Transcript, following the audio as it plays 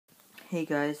Hey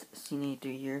guys,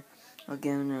 Cine3 here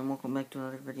again, and welcome back to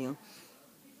another video.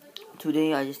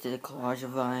 Today I just did a collage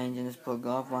of vines and just put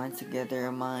golf vines together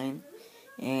of mine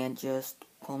and just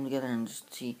pull them together and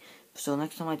just see. So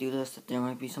next time I do this, there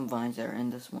might be some vines that are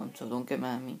in this one, so don't get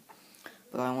mad at me.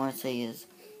 But what I want to say is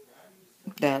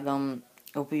that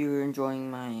hope you're enjoying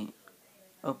my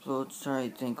uploads. Sorry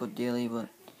it didn't go daily, but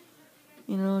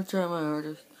you know, I try my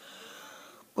hardest.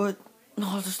 But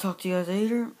I'll just talk to you guys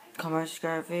later. Comment,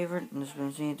 subscribe, favorite, and this has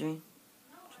been Cine3.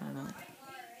 Sign out.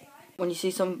 When you see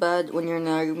something bad, when you're in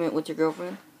an argument with your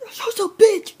girlfriend, you're so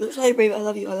bitch! Sorry, babe, I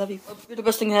love you, I love you. You're the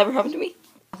best thing that ever happened to me.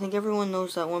 I think everyone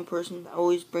knows that one person that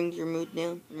always brings your mood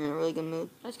down when you're in a really good mood.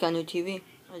 I just got a new TV.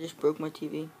 I just broke my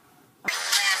TV.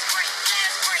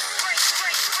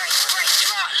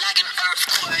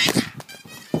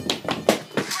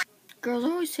 Girls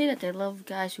always say that they love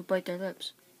guys who bite their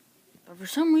lips. But for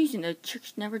some reason, the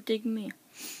chicks never dig me.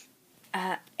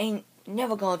 Ain't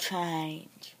never gonna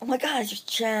change. Oh my god, I just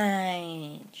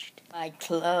changed. My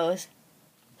clothes.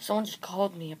 Someone just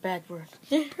called me a bad word.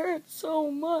 It hurts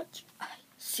so much. I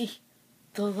see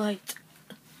the light.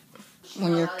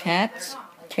 When your cats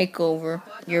take over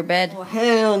your bed. Oh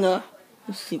hell no.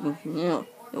 You sleep with me now,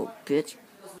 little bitch.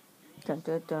 Dun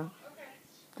dun dun.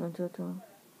 Dun dun dun.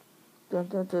 Dun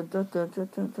dun dun dun dun dun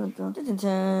dun dun dun dun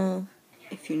dun.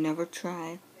 If you never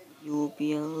try, you will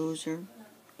be a loser,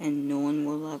 and no one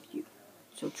will love you.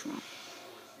 So try.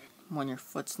 When your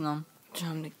foot's numb,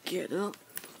 time to get up.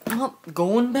 Up,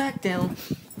 going back down.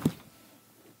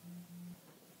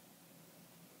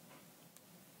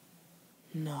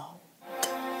 No.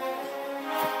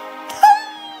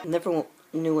 Never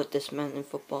knew what this meant in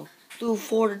football. Blue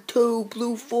 42,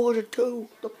 blue 42.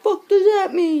 The fuck does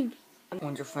that mean?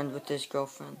 When you're friends with this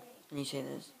girlfriend, and you say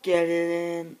this, get it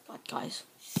in. God, guys,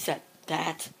 said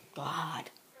that. God.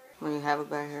 When you have a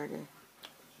bad hair day.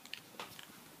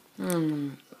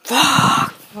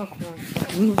 Fuck!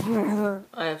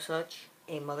 I have such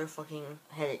a motherfucking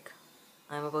headache.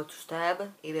 I'm about to stab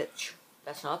a bitch.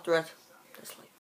 That's not a threat. That's life.